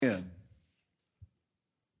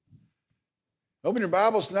Open your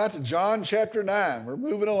Bibles tonight to John chapter 9. We're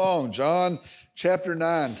moving along. John chapter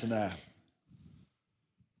 9 tonight.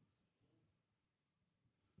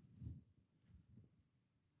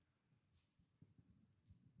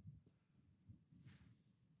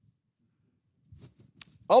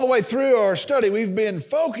 All the way through our study, we've been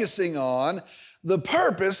focusing on the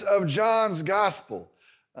purpose of John's gospel.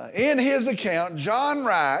 In his account, John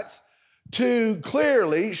writes to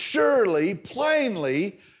clearly, surely,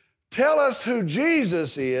 plainly tell us who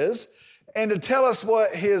Jesus is and to tell us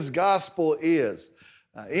what his gospel is.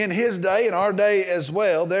 In his day, in our day as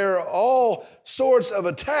well, there are all sorts of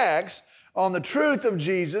attacks on the truth of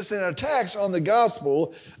Jesus and attacks on the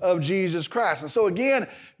gospel of Jesus Christ. And so again,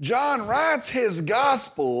 John writes his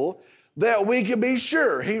gospel that we can be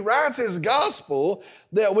sure. He writes his gospel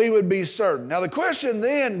that we would be certain. Now the question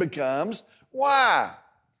then becomes, why?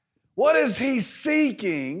 What is he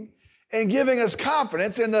seeking and giving us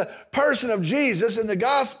confidence in the person of Jesus and the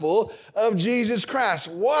gospel of Jesus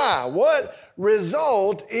Christ? Why? What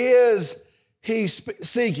result is he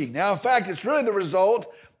seeking? Now, in fact, it's really the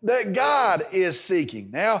result that God is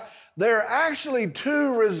seeking. Now, there are actually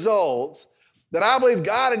two results that I believe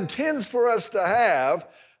God intends for us to have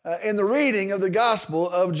in the reading of the gospel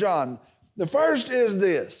of John. The first is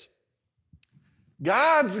this: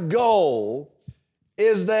 God's goal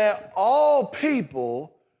is that all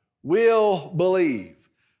people will believe.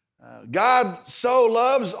 God so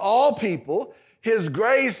loves all people. His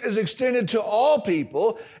grace is extended to all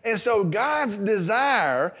people. And so God's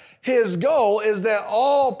desire, his goal is that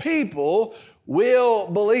all people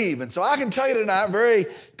will believe. And so I can tell you tonight very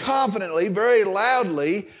confidently, very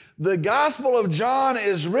loudly, the Gospel of John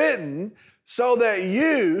is written so that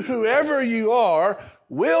you, whoever you are,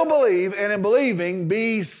 will believe and in believing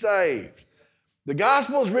be saved. The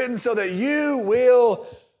Gospel is written so that you will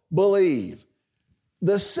believe.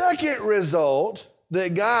 The second result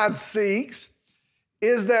that God seeks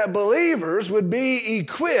is that believers would be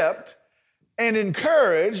equipped and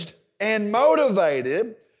encouraged and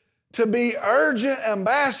motivated to be urgent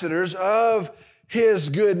ambassadors of his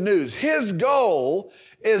good news. His goal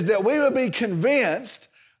is that we would be convinced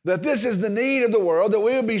that this is the need of the world, that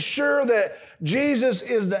we would be sure that Jesus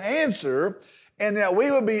is the answer, and that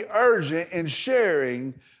we would be urgent in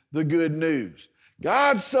sharing the good news.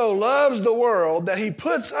 God so loves the world that he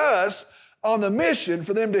puts us on the mission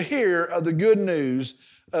for them to hear of the good news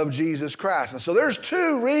of Jesus Christ. And so there's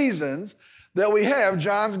two reasons that we have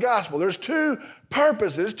John's gospel. There's two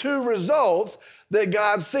purposes, two results that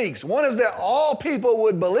God seeks. One is that all people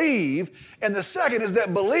would believe, and the second is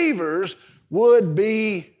that believers would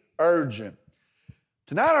be urgent.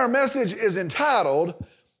 Tonight our message is entitled,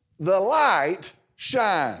 The Light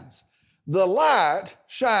Shines. The light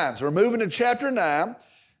shines. We're moving to chapter 9,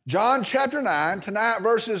 John chapter 9, tonight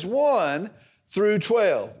verses 1 through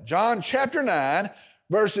 12. John chapter 9,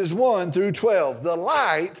 verses 1 through 12. The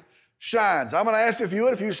light shines. I'm going to ask if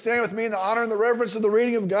you stand with me in the honor and the reverence of the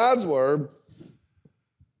reading of God's word.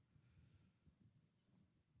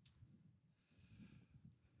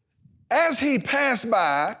 As he passed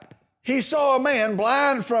by, he saw a man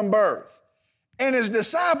blind from birth. And his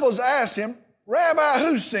disciples asked him, Rabbi,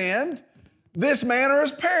 who sinned, this man or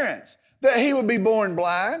his parents, that he would be born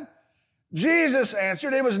blind? Jesus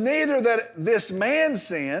answered, it was neither that this man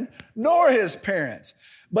sinned nor his parents,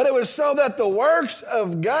 but it was so that the works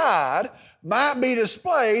of God might be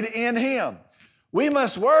displayed in him. We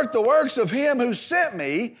must work the works of him who sent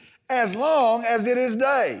me as long as it is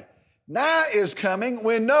day. Night is coming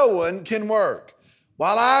when no one can work.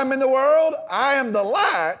 While I am in the world, I am the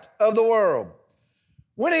light of the world.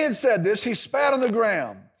 When he had said this, he spat on the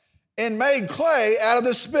ground and made clay out of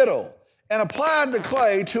the spittle and applied the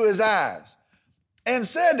clay to his eyes and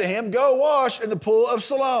said to him, go wash in the pool of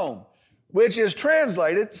Siloam, which is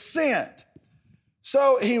translated sent.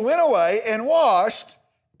 So he went away and washed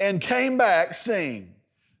and came back seeing.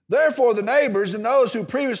 Therefore the neighbors and those who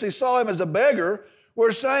previously saw him as a beggar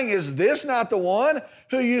were saying, is this not the one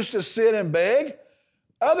who used to sit and beg?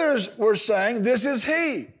 Others were saying, this is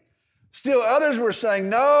he. Still others were saying,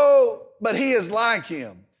 no, but he is like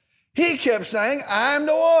him. He kept saying, I'm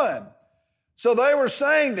the one. So they were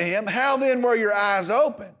saying to him, how then were your eyes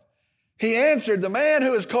opened? He answered, the man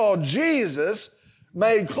who is called Jesus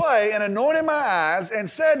made clay and anointed my eyes and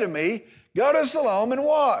said to me, go to Siloam and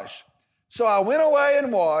wash. So I went away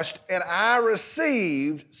and washed, and I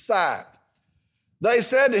received sight. They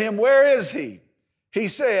said to him, where is he? He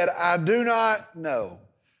said, I do not know.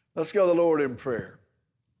 Let's go to the Lord in prayer.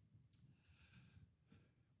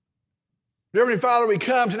 Dear Heavenly Father, we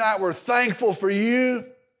come tonight, we're thankful for you.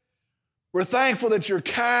 We're thankful that you're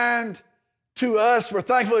kind to us. We're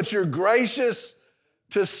thankful that you're gracious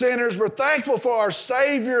to sinners. We're thankful for our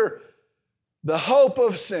Savior, the hope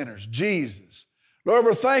of sinners, Jesus. Lord,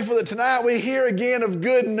 we're thankful that tonight we hear again of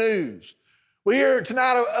good news. We hear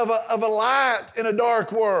tonight of a light in a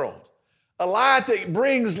dark world, a light that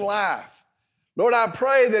brings life. Lord, I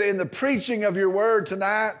pray that in the preaching of your word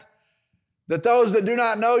tonight, that those that do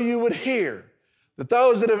not know you would hear, that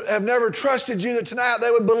those that have never trusted you, that tonight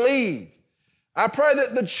they would believe. I pray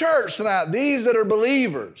that the church tonight, these that are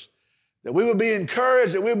believers, that we would be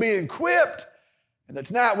encouraged, that we would be equipped, and that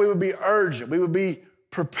tonight we would be urgent, we would be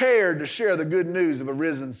prepared to share the good news of a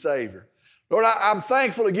risen Savior. Lord, I'm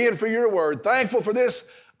thankful again for your word, thankful for this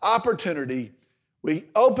opportunity. We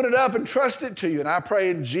open it up and trust it to you, and I pray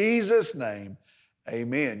in Jesus' name,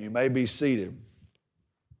 amen. You may be seated.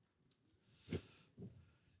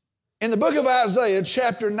 In the book of Isaiah,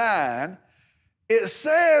 chapter 9, it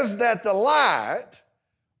says that the light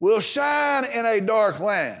will shine in a dark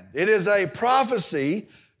land. It is a prophecy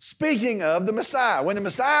speaking of the Messiah. When the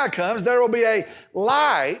Messiah comes, there will be a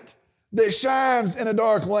light that shines in a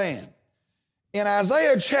dark land. In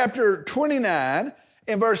Isaiah chapter 29,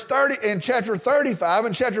 in verse 30, in chapter 35,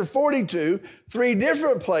 and chapter 42, 3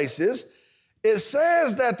 different places, it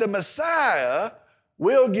says that the Messiah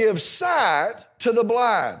will give sight to the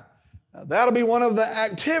blind. Now, that'll be one of the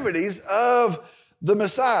activities of the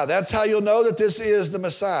Messiah. That's how you'll know that this is the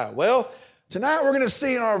Messiah. Well, tonight we're going to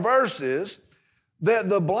see in our verses that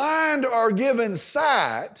the blind are given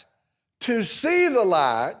sight to see the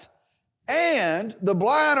light, and the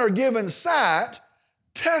blind are given sight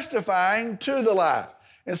testifying to the light.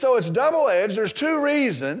 And so it's double-edged. There's 2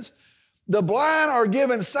 reasons. The blind are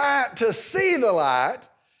given sight to see the light,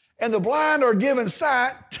 and the blind are given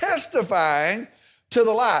sight testifying to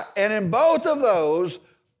the light. And in both of those,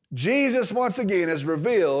 Jesus once again is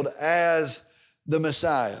revealed as the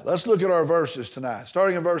Messiah. Let's look at our verses tonight,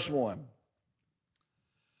 starting in verse 1.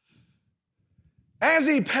 As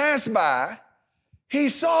he passed by, he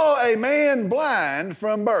saw a man blind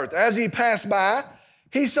from birth. As he passed by,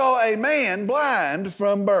 he saw a man blind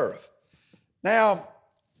from birth. Now,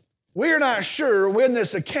 we are not sure when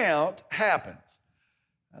this account happens.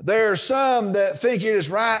 There are some that think it is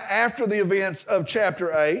right after the events of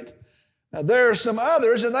chapter 8. There are some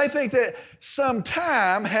others, and they think that some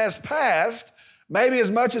time has passed, maybe as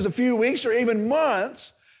much as a few weeks or even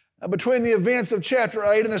months, between the events of chapter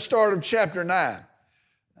 8 and the start of chapter 9.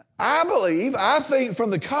 I think from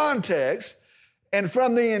the context and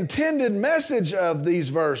from the intended message of these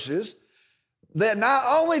verses, that not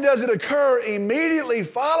only does it occur immediately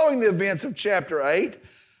following the events of chapter 8,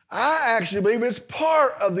 I actually believe it's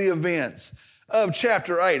part of the events of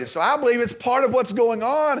chapter 8. And so I believe it's part of what's going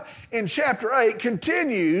on in chapter 8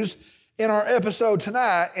 continues in our episode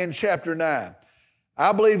tonight in chapter 9.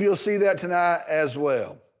 I believe you'll see that tonight as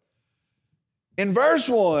well. In verse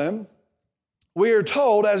 1, we are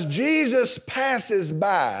told as Jesus passes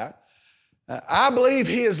by, I believe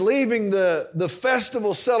he is leaving the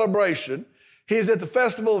festival celebration. He is at the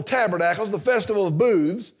Festival of Tabernacles, the Festival of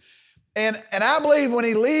Booths. And I believe when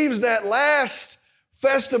he leaves that last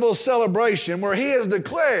festival celebration where he has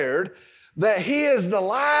declared that he is the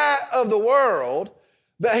light of the world,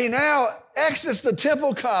 that he now exits the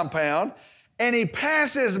temple compound and he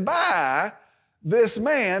passes by this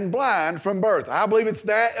man blind from birth. I believe it's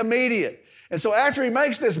that immediate. And so after he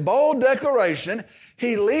makes this bold declaration,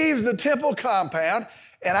 he leaves the temple compound,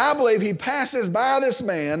 and I believe he passes by this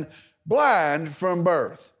man blind from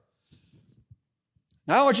birth.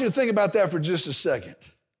 Now I want you to think about that for just a second.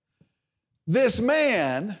 This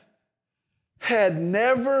man had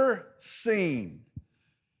never seen.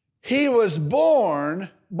 He was born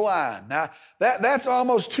blind. Now that's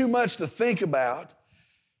almost too much to think about.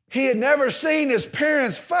 He had never seen his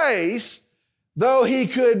parents' face, though he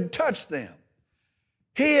could touch them.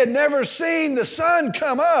 He had never seen the sun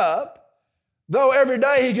come up, though every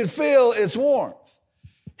day he could feel its warmth.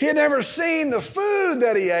 He had never seen the food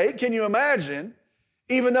that he ate, can you imagine,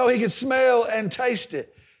 even though he could smell and taste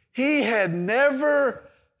it. He had never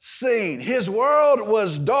seen. His world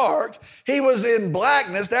was dark. He was in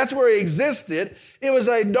blackness. That's where he existed. It was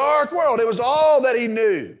a dark world. It was all that he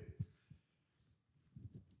knew.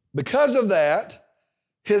 Because of that,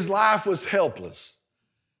 his life was helpless.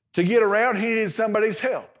 To get around, he needed somebody's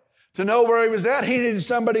help. To know where he was at, he needed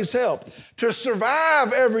somebody's help. To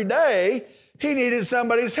survive every day, he needed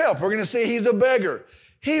somebody's help. We're going to see he's a beggar.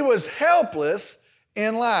 He was helpless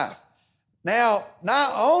in life. Now,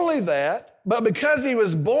 not only that, but because he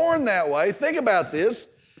was born that way, think about this,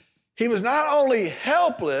 he was not only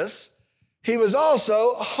helpless, he was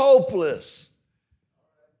also hopeless.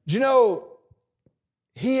 Do you know,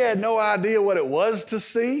 he had no idea what it was to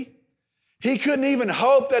see. He couldn't even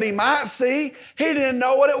hope that he might see. He didn't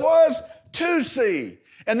know what it was to see.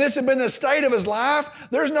 And this had been the state of his life.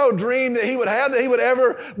 There's no dream that he would have that he would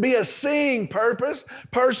ever be a seeing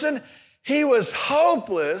person. He was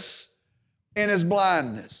hopeless in his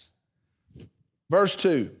blindness. Verse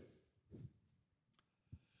 2.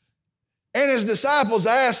 And his disciples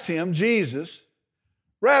asked him, Jesus,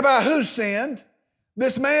 Rabbi, who sinned,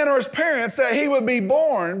 this man or his parents, that he would be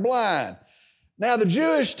born blind? Now, the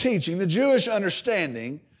Jewish teaching, the Jewish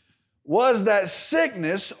understanding was that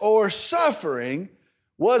sickness or suffering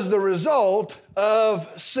was the result of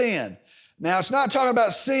sin. Now, it's not talking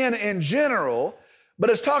about sin in general, but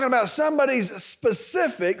it's talking about somebody's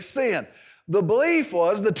specific sin. The belief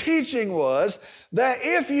was, the teaching was, that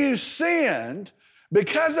if you sinned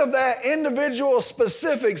because of that individual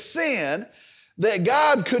specific sin, that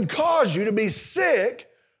God could cause you to be sick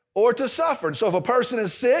or to suffer. And so if a person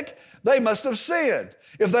is sick, they must have sinned.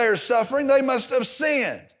 If they are suffering, they must have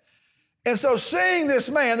sinned. And so seeing this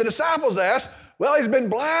man, the disciples asked, well, he's been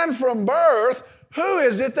blind from birth. Who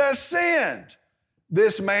is it that sinned?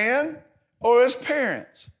 This man or his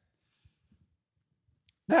parents?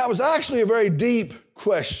 Now, it was actually a very deep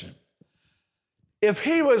question. If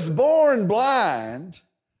he was born blind,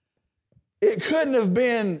 it couldn't have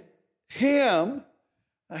been him.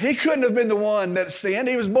 He couldn't have been the one that sinned.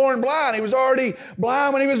 He was born blind. He was already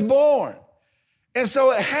blind when he was born. And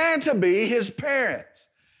so it had to be his parents.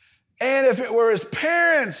 And if it were his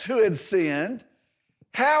parents who had sinned,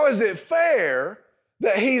 how is it fair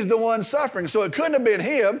that he's the one suffering? So it couldn't have been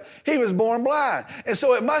him. He was born blind. And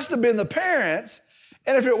so it must have been the parents.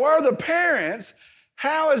 And if it were the parents,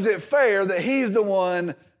 how is it fair that he's the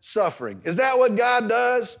one suffering? Is that what God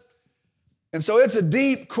does? And so it's a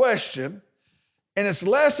deep question. And it's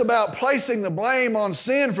less about placing the blame on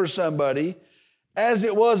sin for somebody as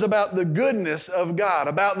it was about the goodness of God,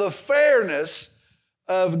 about the fairness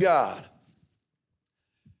of God.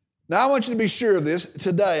 Now, I want you to be sure of this.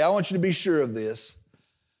 Today, I want you to be sure of this.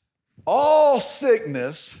 All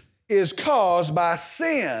sickness is caused by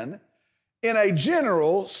sin in a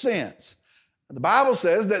general sense. The Bible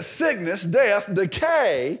says that sickness, death,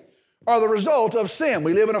 decay are the result of sin.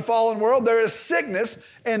 We live in a fallen world. There is sickness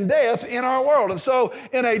and death in our world. And so,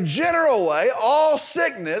 in a general way, all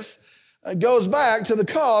sickness goes back to the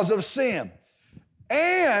cause of sin.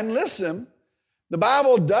 And listen, the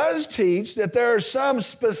Bible does teach that there are some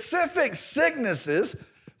specific sicknesses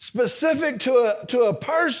specific to a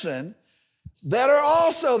person that are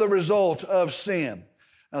also the result of sin.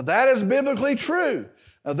 Now, that is biblically true.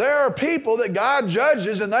 Now, there are people that God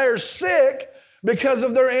judges and they are sick because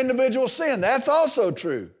of their individual sin. That's also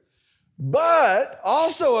true. But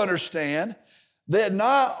also understand that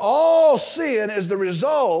not all sin is the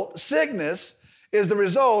result, sickness is the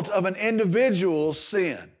result of an individual's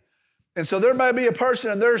sin. And so there may be a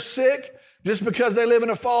person and they're sick just because they live in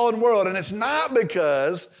a fallen world, and it's not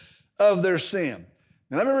because of their sin.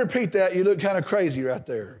 Now let me repeat that. You look kind of crazy right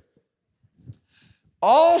there.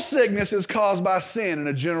 All sickness is caused by sin in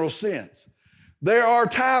a general sense. There are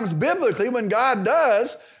times biblically when God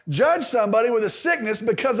does judge somebody with a sickness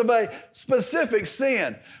because of a specific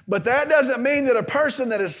sin. But that doesn't mean that a person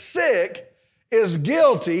that is sick is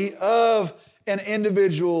guilty of an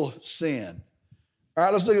individual sin. All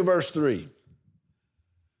right, let's look at verse 3.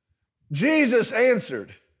 Jesus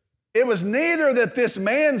answered, "It was neither that this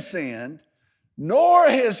man sinned, nor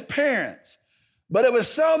his parents, but it was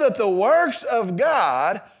so that the works of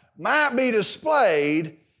God might be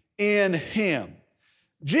displayed in him."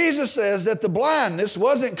 Jesus says that the blindness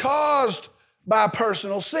wasn't caused by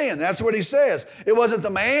personal sin. That's what he says. It wasn't the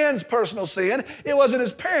man's personal sin. It wasn't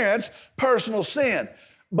his parents' personal sin.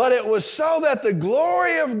 But it was so that the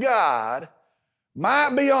glory of God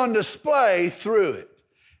might be on display through it.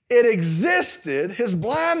 It existed, his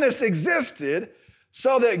blindness existed,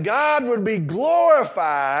 so that God would be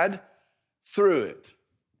glorified through it.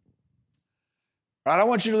 All right, I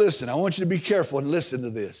want you to listen. I want you to be careful and listen to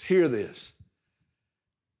this. Hear this.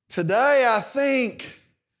 Today, I think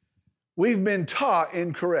we've been taught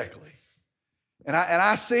incorrectly. And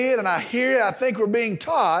I see it and I hear it. I think we're being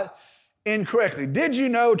taught incorrectly. Did you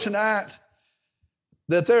know tonight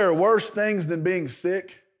that there are worse things than being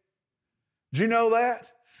sick? Did you know that?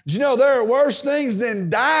 Did you know there are worse things than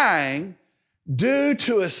dying due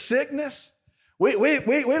to a sickness? We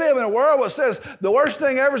live in a world that says the worst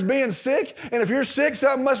thing ever is being sick, and if you're sick,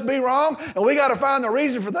 something must be wrong, and we got to find the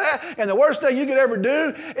reason for that, and the worst thing you could ever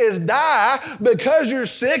do is die because you're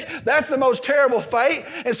sick. That's the most terrible fate,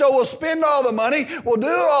 and so we'll spend all the money, we'll do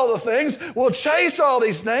all the things, we'll chase all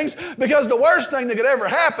these things, because the worst thing that could ever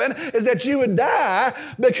happen is that you would die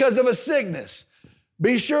because of a sickness.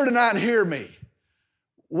 Be sure to not hear me.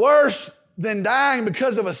 Worse than dying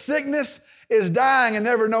because of a sickness is dying and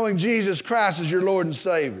never knowing Jesus Christ as your Lord and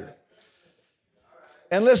Savior.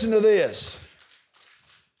 And listen to this.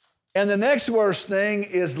 And the next worst thing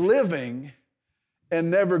is living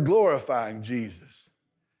and never glorifying Jesus.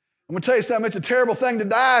 I'm going to tell you something, it's a terrible thing to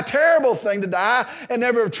die and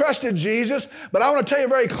never have trusted Jesus. But I want to tell you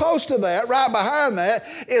very close to that, right behind that,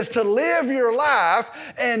 is to live your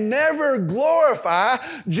life and never glorify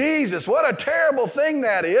Jesus. What a terrible thing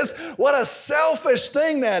that is. What a selfish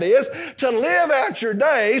thing that is, to live out your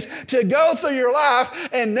days, to go through your life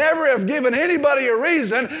and never have given anybody a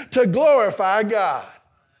reason to glorify God.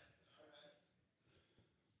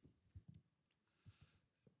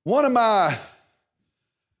 One of my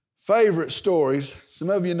favorite stories,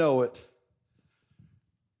 some of you know it,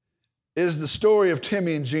 is the story of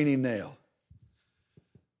Timmy and Jeannie Nell.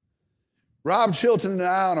 Rob Chilton and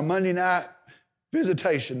I, on a Monday night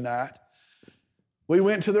visitation night, we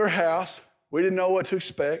went to their house. We didn't know what to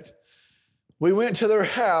expect. We went to their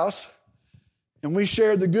house and we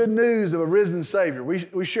shared the good news of a risen Savior.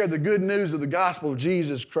 We shared the good news of the gospel of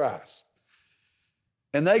Jesus Christ.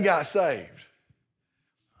 And they got saved.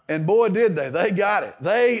 And boy, did they. They got it.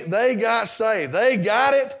 They got saved. They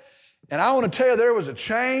got it. And I want to tell you, there was a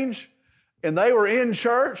change. And they were in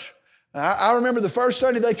church. I remember the first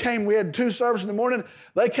Sunday they came. We had 2 services in the morning.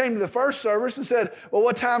 They came to the first service and said, well,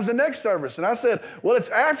 what time's the next service? And I said, well, it's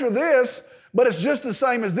after this, but it's just the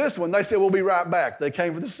same as this one. They said, we'll be right back. They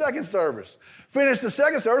came for the second service. Finished the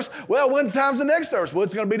second service. Well, when time's the next service? Well,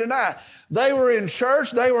 it's going to be tonight. They were in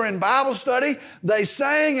church. They were in Bible study. They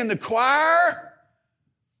sang in the choir.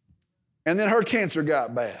 And then her cancer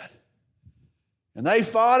got bad. And they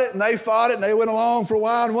fought it, and they fought it, and they went along for a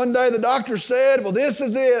while. And one day the doctor said, well, this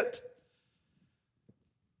is it.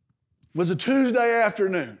 It was a Tuesday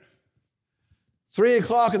afternoon. 3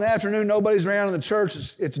 o'clock in the afternoon, nobody's around in the church.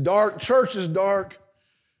 It's dark. Church is dark.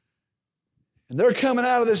 And they're coming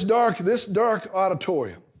out of this dark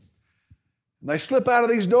auditorium. And they slip out of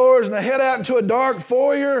these doors, and they head out into a dark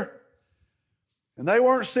foyer. And they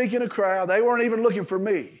weren't seeking a crowd. They weren't even looking for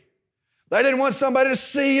me. They didn't want somebody to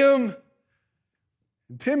see them.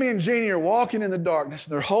 And Timmy and Jeannie are walking in the darkness,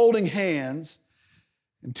 and they're holding hands,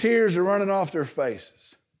 and tears are running off their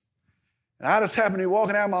faces. And I just happened to be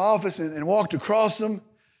walking out of my office and walked across them.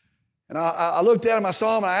 And I looked at them, I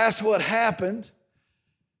saw them, and I asked what happened.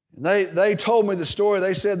 And they told me the story.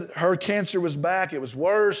 They said that her cancer was back. It was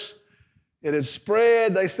worse. It had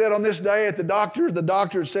spread. They said on this day at the doctor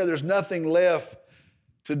had said there's nothing left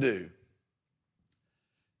to do.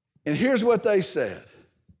 And here's what they said.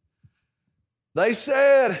 They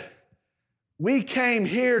said, we came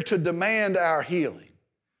here to demand our healing.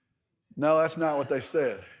 No, that's not what they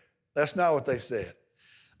said. That's not what they said.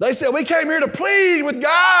 They said, we came here to plead with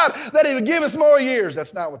God that He would give us more years.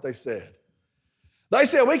 That's not what they said. They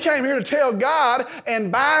said, we came here to tell God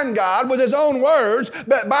and bind God with His own words,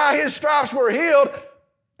 but by His stripes we're healed.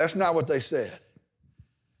 That's not what they said.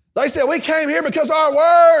 They said, we came here because our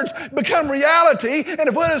words become reality, and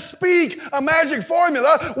if we'll speak a magic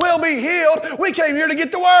formula, we'll be healed. We came here to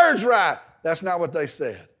get the words right. That's not what they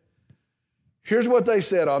said. Here's what they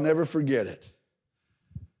said. I'll never forget it.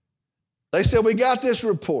 They said, we got this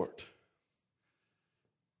report.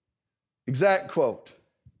 Exact quote.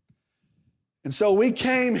 And so we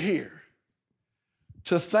came here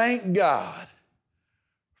to thank God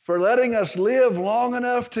for letting us live long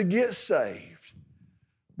enough to get saved,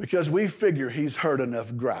 because we figure He's heard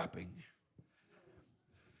enough griping.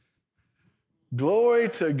 Glory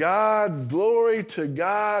to God, glory to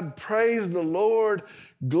God, praise the Lord,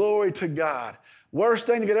 glory to God. Worst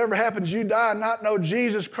thing that could ever happen is you die and not know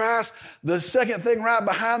Jesus Christ. The second thing right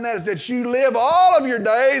behind that is that you live all of your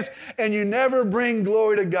days and you never bring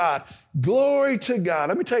glory to God. Glory to God.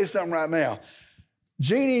 Let me tell you something right now.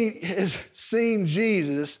 Jeannie has seen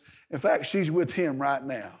Jesus. In fact, she's with Him right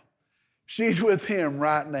now. She's with Him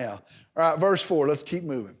right now. All right, verse 4, let's keep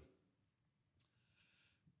moving.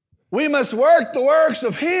 We must work the works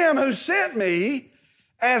of Him who sent me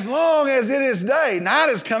as long as it is day. Night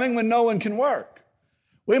is coming when no one can work.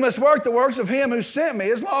 We must work the works of Him who sent me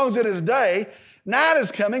as long as it is day. Night is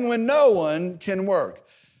coming when no one can work.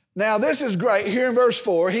 Now, this is great. Here in verse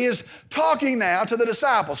 4, he is talking now to the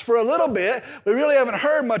disciples. For a little bit, we really haven't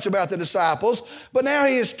heard much about the disciples, but now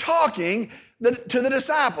he is talking to the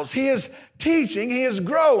disciples. He is teaching, he is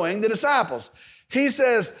growing the disciples. He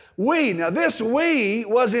says, we. Now, this we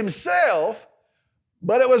was himself,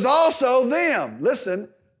 but it was also them. Listen,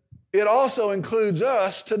 it also includes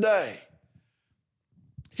us today.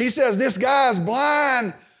 He says, this guy's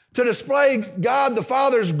blind to display God the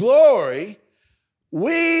Father's glory.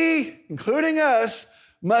 We, including us,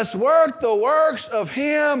 must work the works of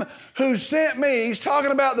him who sent me. He's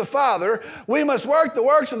talking about the Father. We must work the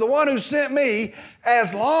works of the one who sent me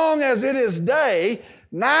as long as it is day.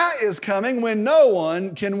 Night is coming when no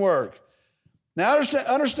one can work. Now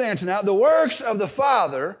understand tonight, the works of the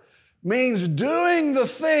Father means doing the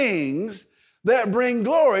things that bring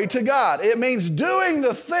glory to God. It means doing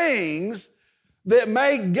the things that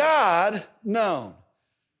make God known.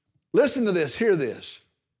 Listen to this, hear this.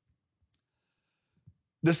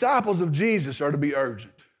 Disciples of Jesus are to be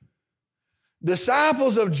urgent.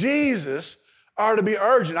 Disciples of Jesus are to be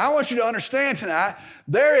urgent. I want you to understand tonight,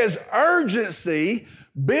 there is urgency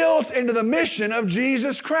built into the mission of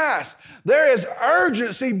Jesus Christ. There is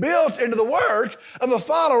urgency built into the work of a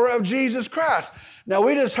follower of Jesus Christ. Now,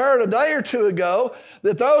 we just heard a day or two ago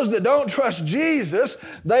that those that don't trust Jesus,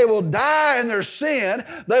 they will die in their sin.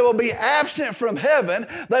 They will be absent from heaven.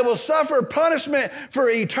 They will suffer punishment for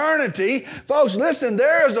eternity. Folks, listen,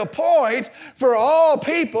 there is a point for all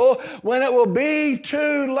people when it will be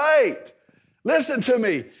too late. Listen to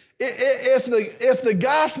me. If the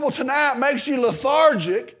gospel tonight makes you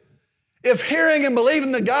lethargic, if hearing and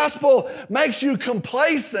believing the gospel makes you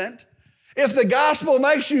complacent, if the gospel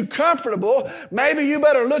makes you comfortable, maybe you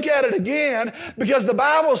better look at it again, because the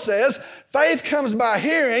Bible says faith comes by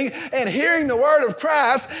hearing and hearing the word of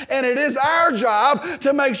Christ, and it is our job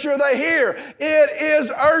to make sure they hear. It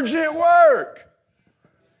is urgent work.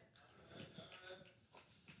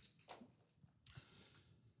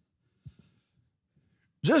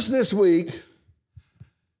 Just this week,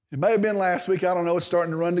 it may have been last week, I don't know, it's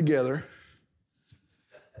starting to run together.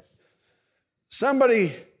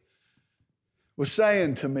 Somebody was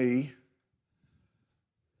saying to me,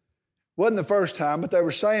 wasn't the first time, but they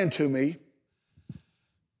were saying to me,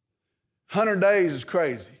 100 days is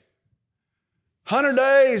crazy. 100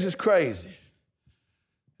 days is crazy.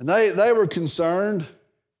 And they were concerned.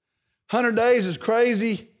 100 days is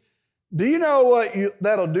crazy. Do you know what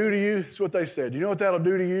that'll do to you? That's what they said. Do you know what that'll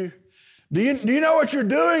do to you? Do you know what you're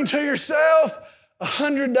doing to yourself?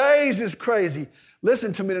 100 days is crazy.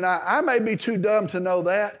 Listen to me tonight. I may be too dumb to know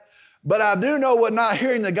that, but I do know what not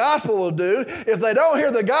hearing the gospel will do. If they don't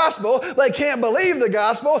hear the gospel, they can't believe the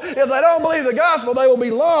gospel. If they don't believe the gospel, they will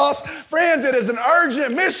be lost. Friends, it is an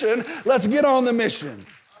urgent mission. Let's get on the mission.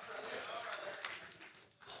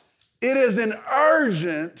 It is an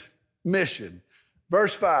urgent mission.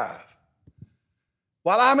 Verse 5.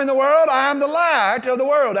 While I'm in the world, I am the light of the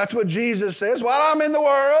world. That's what Jesus says. While I'm in the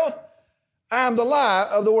world, I am the light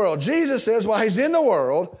of the world. Jesus says while he's in the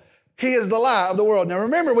world, he is the light of the world. Now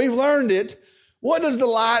remember, we've learned it. What does the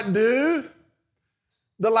light do?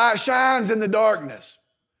 The light shines in the darkness.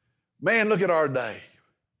 Man, look at our day.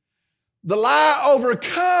 The light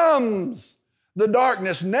overcomes the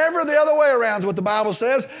darkness. Never the other way around is what the Bible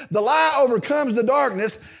says. The light overcomes the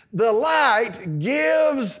darkness. The light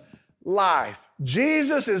gives life.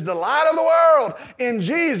 Jesus is the light of the world. In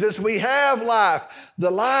Jesus, we have life. The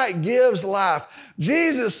light gives life.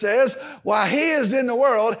 Jesus says, while he is in the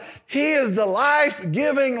world, he is the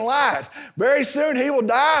life-giving light. Very soon he will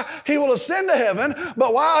die. He will ascend to heaven.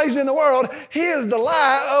 But while he's in the world, he is the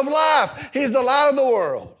light of life. He's the light of the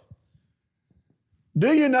world.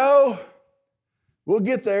 Do you know, we'll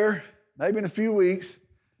get there, maybe in a few weeks,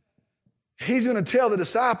 he's going to tell the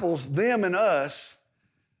disciples, them and us,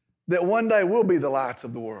 that one day we'll be the lights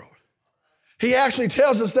of the world. He actually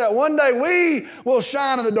tells us that one day we will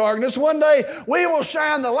shine in the darkness. One day we will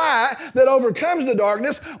shine the light that overcomes the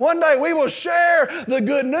darkness. One day we will share the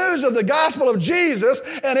good news of the gospel of Jesus,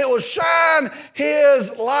 and it will shine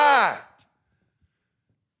his light.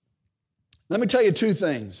 Let me tell you two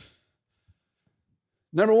things.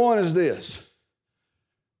 Number one is this.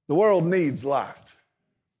 The world needs light.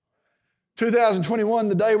 2021,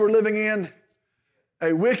 the day we're living in,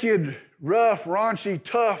 a wicked, rough, raunchy,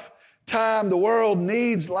 tough time. The world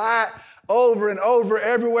needs light over and over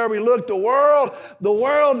everywhere we look. The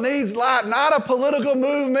world needs light, not a political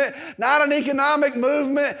movement, not an economic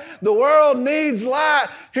movement. The world needs light.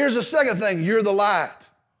 Here's the second thing. You're the light.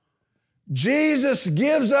 Jesus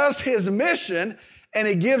gives us his mission, and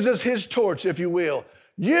he gives us his torch, if you will.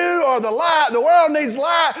 You are the light. The world needs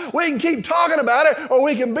light. We can keep talking about it, or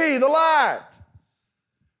we can be the light.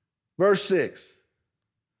 Verse 6.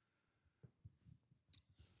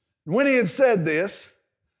 When he had said this,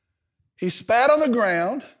 he spat on the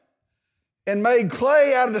ground and made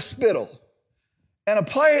clay out of the spittle and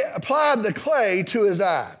applied the clay to his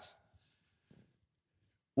eyes.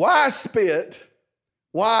 Why spit?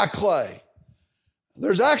 Why clay?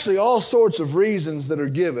 There's actually all sorts of reasons that are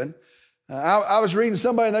given. I was reading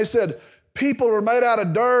somebody and they said, people are made out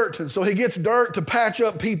of dirt, and so he gets dirt to patch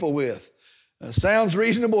up people with. Sounds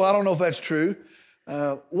reasonable. I don't know if that's true.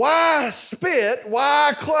 Why spit?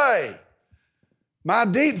 Why clay? My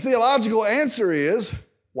deep theological answer is,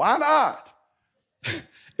 why not?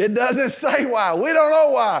 It doesn't say why. We don't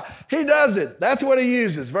know why. He does it. That's what he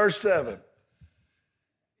uses. Verse 7.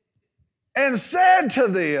 And said to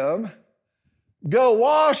them, go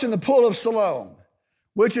wash in the pool of Siloam,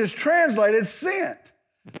 which is translated sent.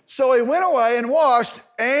 So he went away and washed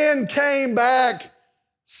and came back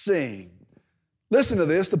seeing. Listen to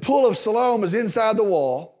this. The pool of Siloam is inside the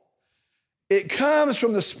wall. It comes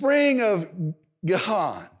from the spring of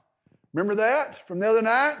Gihon. Remember that from the other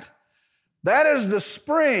night? That is the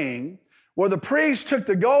spring where the priest took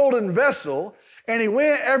the golden vessel and he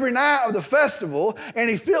went every night of the festival and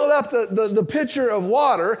he filled up the pitcher of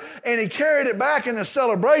water and he carried it back in the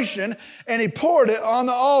celebration and he poured it on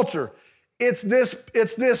the altar. It's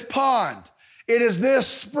this pond. It is this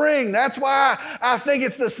spring. That's why I think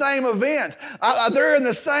it's the same event. They're in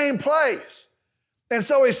the same place. And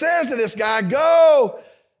so he says to this guy, go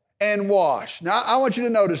and wash. Now, I want you to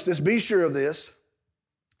notice this. Be sure of this.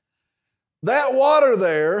 That water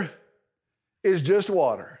there is just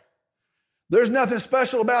water. There's nothing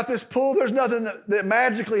special about this pool. There's nothing that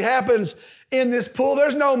magically happens in this pool.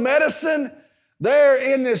 There's no medicine there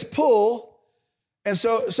in this pool. And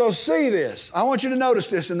so see this. I want you to notice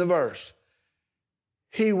this in the verse.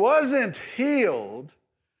 He wasn't healed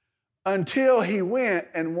until he went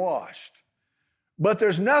and washed. But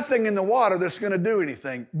there's nothing in the water that's going to do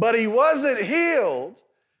anything. But he wasn't healed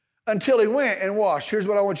until he went and washed. Here's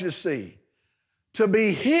what I want you to see. To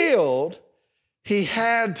be healed, he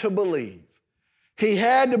had to believe. He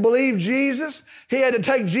had to believe Jesus. He had to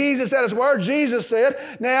take Jesus at his word. Jesus said,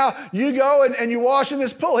 now you go and you wash in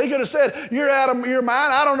this pool. He could have said, you're out of your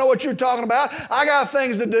mind. I don't know what you're talking about. I got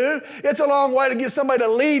things to do. It's a long way to get somebody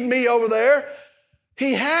to lead me over there.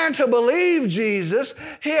 He had to believe Jesus.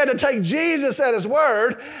 He had to take Jesus at his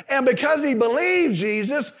word. And because he believed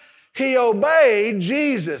Jesus, he obeyed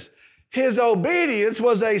Jesus. His obedience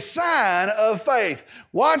was a sign of faith.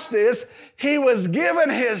 Watch this. He was given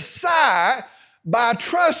his sight by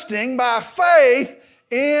trusting by faith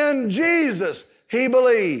in Jesus. He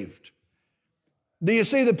believed. Do you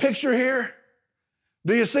see the picture here?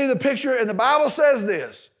 Do you see the picture? And the Bible says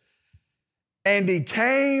this, and he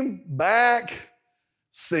came back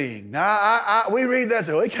seeing. Now, we read that and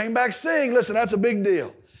say, well, he came back seeing. Listen, that's a big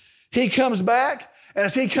deal. He comes back, and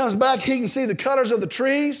as he comes back, he can see the colors of the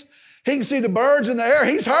trees. He can see the birds in the air.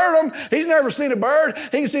 He's heard them. He's never seen a bird.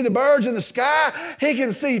 He can see the birds in the sky. He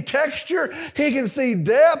can see texture. He can see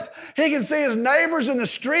depth. He can see his neighbors in the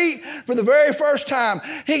street for the very first time.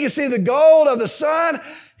 He can see the gold of the sun.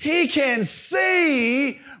 He can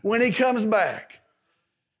see when he comes back.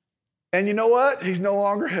 And you know what? He's no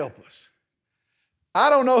longer helpless. I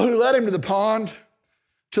don't know who led him to the pond,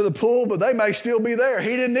 to the pool, but they may still be there.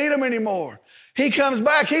 He didn't need them anymore. He comes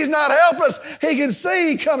back. He's not helpless. He can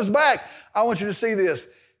see. He comes back. I want you to see this.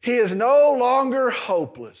 He is no longer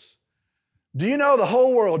hopeless. Do you know the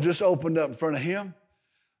whole world just opened up in front of him?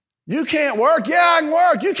 You can't work. Yeah, I can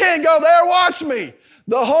work. You can't go there. Watch me.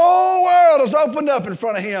 The whole world is opened up in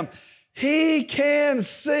front of him. He can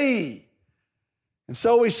see. And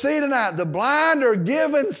so we see tonight, the blind are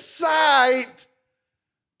given sight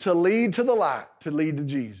to lead to the light, to lead to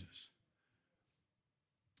Jesus.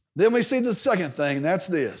 Then we see the second thing, that's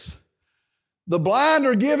this. The blind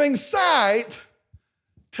are giving sight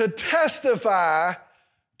to testify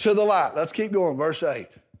to the light. Let's keep going, verse 8.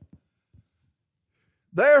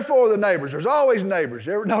 Therefore the neighbors, there's always neighbors.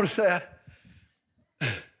 You ever notice that?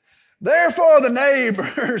 Therefore the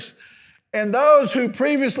neighbors and those who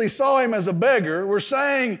previously saw him as a beggar were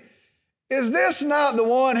saying, is this not the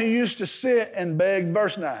one who used to sit and beg?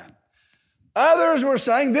 Verse 9. Others were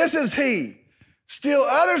saying, this is he. Still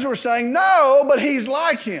others were saying, no, but he's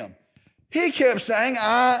like him. He kept saying,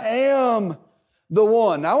 I am the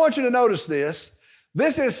one. Now I want you to notice this.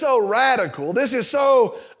 This is so radical. This is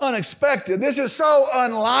so unexpected. This is so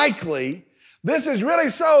unlikely. This is really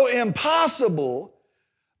so impossible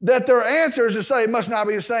that their answer is to say it must not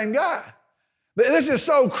be the same guy. This is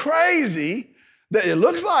so crazy that it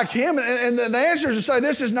looks like him, and the answer is to say,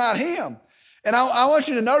 this is not him. And I want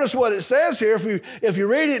you to notice what it says here. If you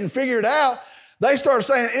read it and figure it out, they start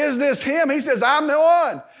saying, is this him? He says, I'm the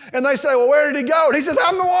one. And they say, well, where did he go? And he says,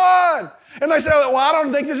 I'm the one. And they say, well, I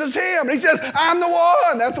don't think this is him. And he says, I'm the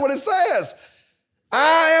one. That's what it says.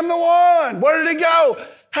 I am the one. Where did he go?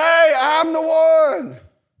 Hey, I'm the one.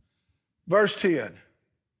 Verse 10.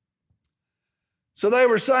 So they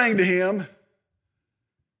were saying to him,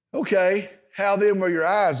 okay, how then were your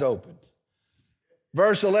eyes opened?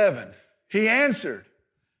 Verse 11. He answered,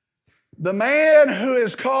 the man who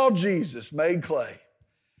is called Jesus made clay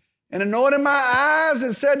and anointed my eyes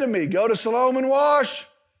and said to me, go to Siloam and wash.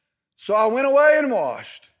 So I went away and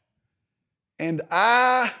washed, and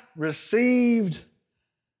I received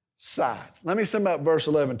sight. Let me sum up verse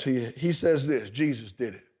 11 to you. He says this, Jesus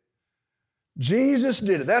did it. Jesus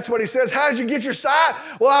did it. That's what he says. How did you get your sight?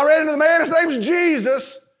 Well, I ran into the man, his name's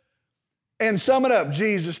Jesus. And sum it up,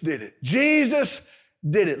 Jesus did it. Jesus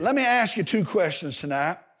did it. Let me ask you two questions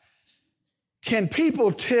tonight. Can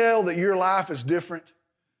people tell that your life is different?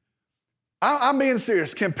 I'm being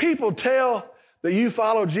serious. Can people tell that you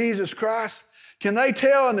follow Jesus Christ? Can they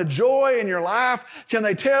tell in the joy in your life? Can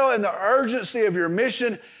they tell in the urgency of your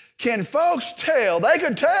mission? Can folks tell? They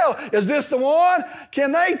could tell, is this the one?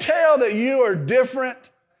 Can they tell that you are different?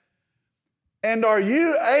 And are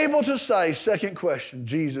you able to say, second question,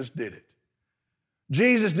 Jesus did it?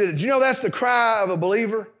 Jesus did it. Do you know that's the cry of a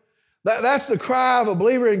believer? That's the cry of a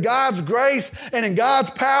believer in God's grace and in God's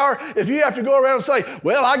power. If you have to go around and say,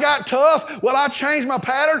 well, I got tough. Well, I changed my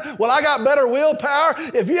pattern. Well, I got better willpower.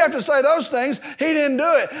 If you have to say those things, he didn't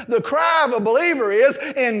do it. The cry of a believer is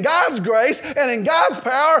in God's grace and in God's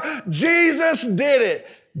power, Jesus did it.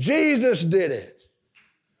 Jesus did it.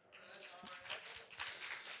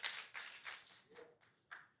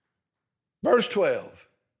 Verse 12.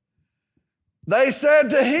 They said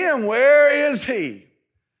to him, where is he?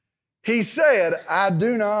 He said, I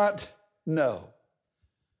do not know.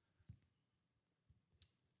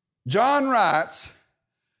 John writes,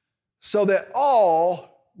 so that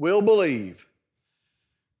all will believe.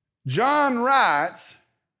 John writes,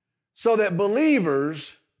 so that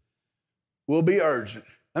believers will be urgent.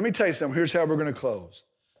 Let me tell you something. Here's how we're going to close.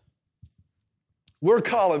 We're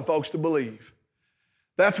calling folks to believe.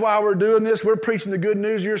 That's why we're doing this. We're preaching the good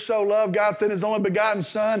news. You're so loved. God sent his only begotten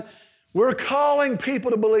son. We're calling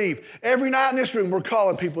people to believe. Every night in this room, we're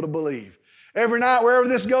calling people to believe. Every night, wherever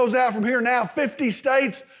this goes out from here now, 50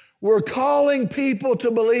 states, we're calling people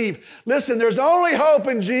to believe. Listen, there's only hope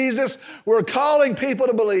in Jesus. We're calling people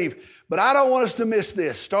to believe. But I don't want us to miss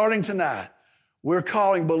this. Starting tonight, we're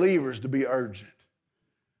calling believers to be urgent.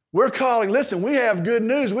 We're calling, listen, we have good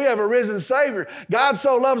news. We have a risen Savior. God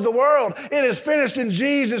so loves the world. It is finished in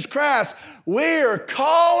Jesus Christ. We're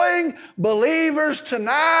calling believers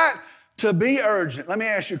tonight to be urgent. Let me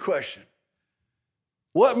ask you a question.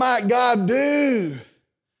 What might God do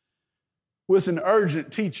with an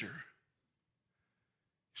urgent teacher?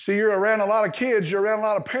 See, you're around a lot of kids, you're around a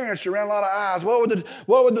lot of parents, you're around a lot of eyes.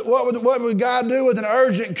 What would God do with an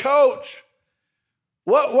urgent coach?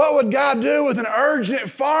 What would God do with an urgent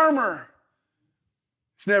farmer?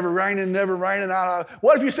 It's never raining.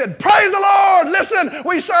 What if you said, praise the Lord, listen,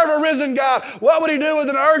 we serve a risen God. What would he do with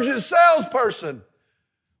an urgent salesperson?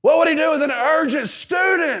 What would he do with an urgent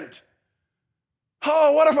student?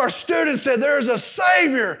 Oh, what if our student said there is a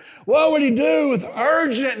Savior? What would he do with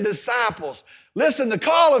urgent disciples? Listen, the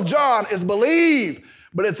call of John is believe,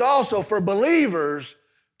 but it's also for believers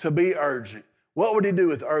to be urgent. What would he do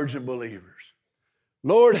with urgent believers?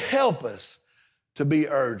 Lord, help us to be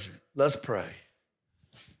urgent. Let's pray.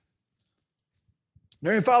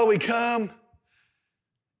 Dear Father, we come.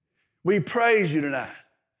 We praise you tonight.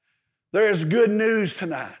 There is good news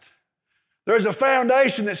tonight. There's a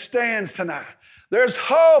foundation that stands tonight. There's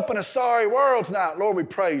hope in a sorry world tonight. Lord, we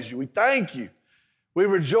praise you. We thank you. We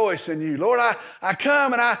rejoice in you. Lord, I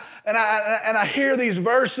come and I hear these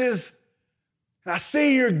verses and I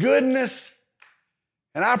see your goodness.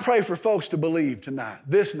 And I pray for folks to believe tonight,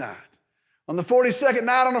 this night. On the 42nd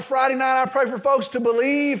night, on a Friday night, I pray for folks to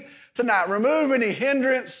believe tonight. Remove any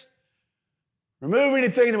hindrance. Remove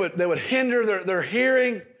anything that would hinder their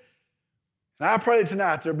hearing. And I pray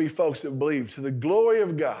tonight there'll be folks that believe to the glory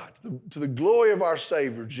of God, to the glory of our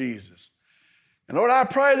Savior, Jesus. And Lord, I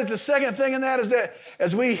pray that the second thing in that is that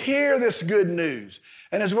as we hear this good news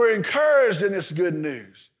and as we're encouraged in this good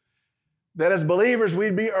news, that as believers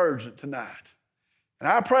we'd be urgent tonight. And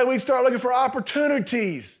I pray we'd start looking for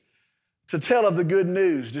opportunities to tell of the good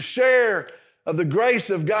news, to share of the grace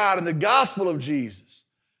of God and the gospel of Jesus.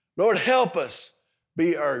 Lord, help us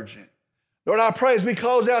be urgent. Lord, I pray as we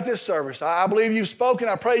close out this service, I believe you've spoken.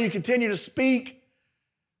 I pray you continue to speak.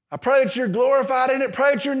 I pray that you're glorified in it.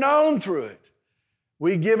 Pray that you're known through it.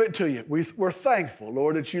 We give it to you. We're thankful,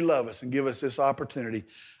 Lord, that you love us and give us this opportunity.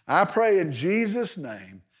 I pray in Jesus'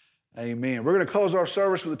 name, amen. We're going to close our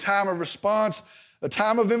service with a time of response, a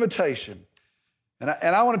time of invitation. And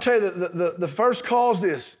I want to tell you that the first call is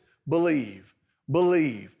this: believe,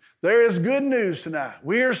 believe. There is good news tonight.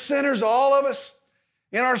 We are sinners, all of us.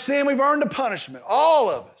 In our sin, we've earned a punishment, all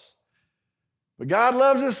of us. But God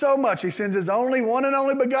loves us so much, he sends his only one and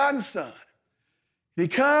only begotten Son. He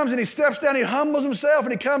comes and he steps down, he humbles himself,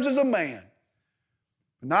 and he comes as a man.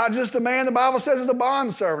 Not just a man, the Bible says, as a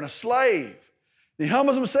bondservant, a slave. He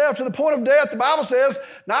humbles himself to the point of death. The Bible says,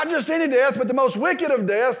 not just any death, but the most wicked of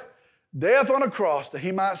death, death on a cross, that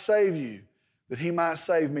he might save you, that he might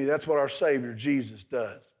save me. That's what our Savior, Jesus,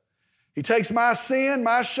 does. He takes my sin,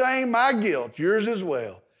 my shame, my guilt, yours as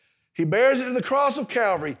well. He bears it to the cross of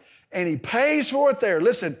Calvary, and he pays for it there.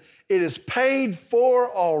 Listen, it is paid for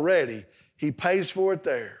already. He pays for it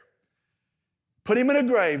there. Put him in a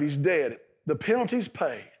grave, he's dead. The penalty's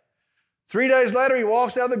paid. 3 days later, he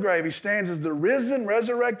walks out of the grave. He stands as the risen,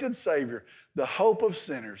 resurrected Savior, the hope of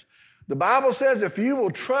sinners. The Bible says if you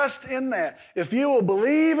will trust in that, if you will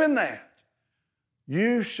believe in that,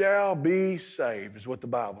 you shall be saved, is what the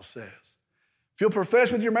Bible says. If you'll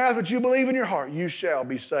profess with your mouth what you believe in your heart, you shall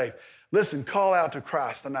be saved. Listen, call out to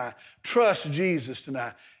Christ tonight. Trust Jesus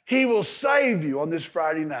tonight. He will save you on this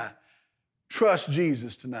Friday night. Trust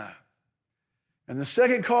Jesus tonight. And the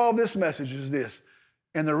second call of this message is this: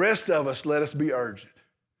 and the rest of us, let us be urgent.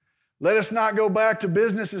 Let us not go back to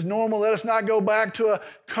business as normal. Let us not go back to a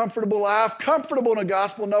comfortable life. Comfortable in a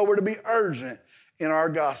gospel, no, we're to be urgent in our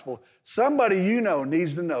gospel. Somebody you know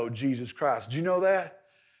needs to know Jesus Christ. Do you know that?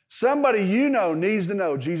 Somebody you know needs to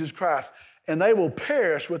know Jesus Christ, and they will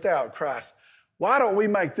perish without Christ. Why don't we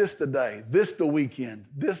make this the day, this the weekend,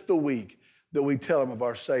 this the week that we tell them of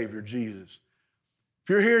our Savior, Jesus? If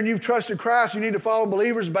you're here and you've trusted Christ, you need to follow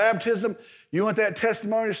believers' baptism. You want that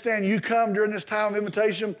testimony to stand, you come during this time of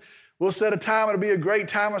invitation. We'll set a time. It'll be a great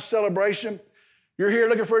time of celebration. You're here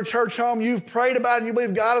looking for a church home. You've prayed about it and you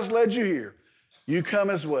believe God has led you here. You come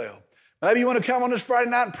as well. Maybe you want to come on this Friday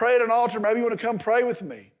night and pray at an altar. Maybe you want to come pray with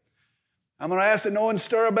me. I'm going to ask that no one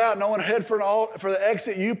stir about, no one head for the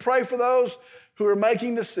exit. You pray for those who are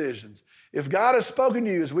making decisions. If God has spoken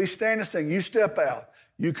to you as we stand and sing, you step out.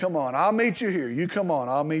 You come on. I'll meet you here. You come on.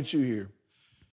 I'll meet you here.